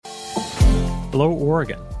Hello,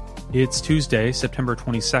 Oregon. It's Tuesday, September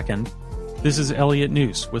 22nd. This is Elliot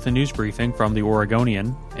News with a news briefing from The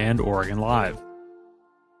Oregonian and Oregon Live.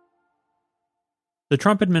 The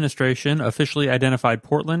Trump administration officially identified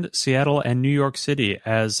Portland, Seattle, and New York City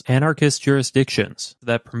as anarchist jurisdictions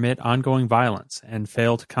that permit ongoing violence and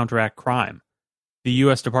fail to counteract crime. The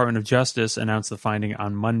U.S. Department of Justice announced the finding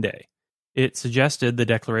on Monday. It suggested the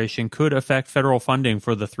declaration could affect federal funding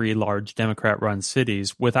for the three large Democrat-run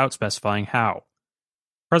cities without specifying how.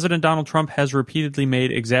 President Donald Trump has repeatedly made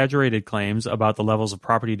exaggerated claims about the levels of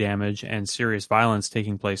property damage and serious violence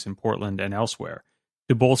taking place in Portland and elsewhere,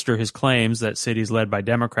 to bolster his claims that cities led by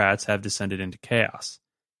Democrats have descended into chaos.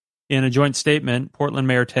 In a joint statement, Portland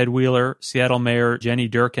Mayor Ted Wheeler, Seattle Mayor Jenny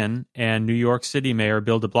Durkan, and New York City Mayor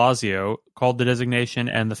Bill de Blasio called the designation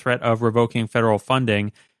and the threat of revoking federal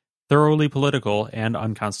funding thoroughly political and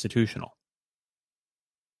unconstitutional.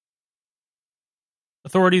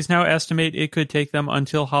 Authorities now estimate it could take them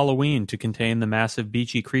until Halloween to contain the massive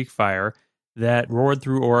Beachy Creek fire that roared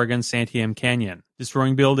through Oregon's Santiam Canyon,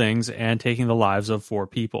 destroying buildings and taking the lives of 4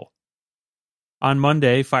 people. On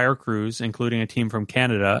Monday, fire crews, including a team from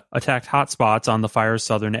Canada, attacked hotspots on the fire's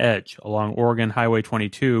southern edge, along Oregon Highway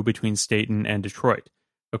 22 between Stayton and Detroit,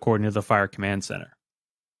 according to the Fire Command Center.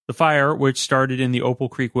 The fire, which started in the Opal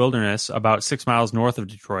Creek Wilderness about 6 miles north of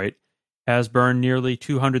Detroit, has burned nearly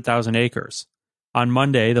 200,000 acres. On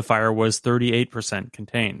Monday, the fire was 38%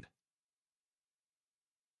 contained.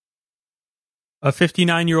 A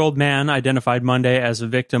 59-year-old man identified Monday as a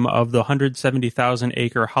victim of the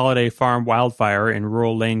 170,000-acre Holiday Farm wildfire in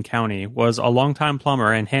rural Lane County was a longtime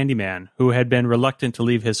plumber and handyman who had been reluctant to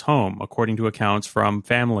leave his home, according to accounts from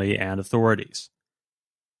family and authorities.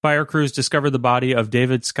 Fire crews discovered the body of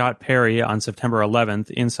David Scott Perry on September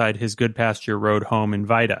 11th inside his Goodpasture Road home in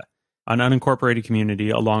Vida, an unincorporated community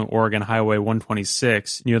along Oregon Highway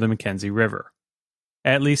 126 near the McKenzie River.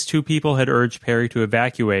 At least 2 people had urged Perry to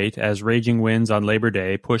evacuate as raging winds on Labor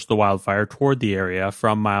Day pushed the wildfire toward the area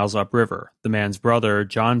from miles upriver, the man's brother,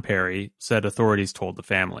 John Perry, said authorities told the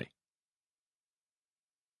family.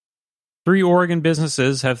 3 Oregon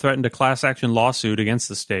businesses have threatened a class action lawsuit against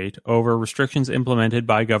the state over restrictions implemented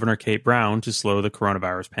by Governor Kate Brown to slow the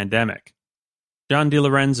coronavirus pandemic. John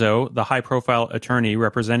DiLorenzo, the high-profile attorney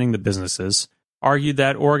representing the businesses, argued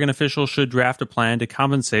that Oregon officials should draft a plan to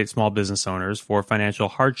compensate small business owners for financial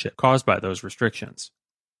hardship caused by those restrictions.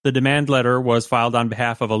 The demand letter was filed on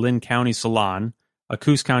behalf of a Lynn County salon, a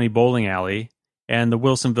Coos County bowling alley, and the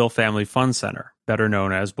Wilsonville Family Fun Center, better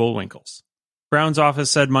known as Bullwinkles. Brown's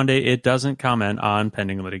office said Monday it doesn't comment on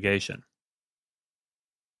pending litigation.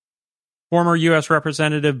 Former U.S.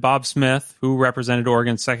 Representative Bob Smith, who represented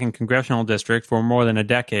Oregon's 2nd Congressional District for more than a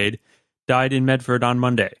decade, died in Medford on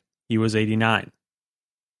Monday. He was 89.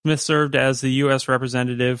 Smith served as the U.S.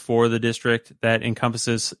 Representative for the district that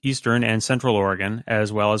encompasses eastern and central Oregon,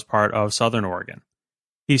 as well as part of southern Oregon.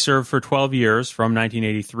 He served for 12 years from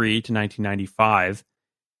 1983 to 1995.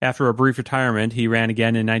 After a brief retirement, he ran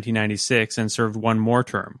again in 1996 and served one more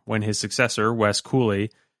term, when his successor, Wes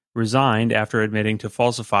Cooley, resigned after admitting to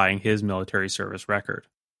falsifying his military service record.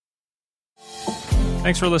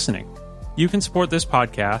 Thanks for listening. You can support this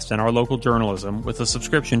podcast and our local journalism with a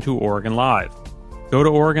subscription to Oregon Live. Go to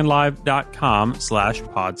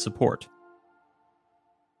OregonLive.com/pod support.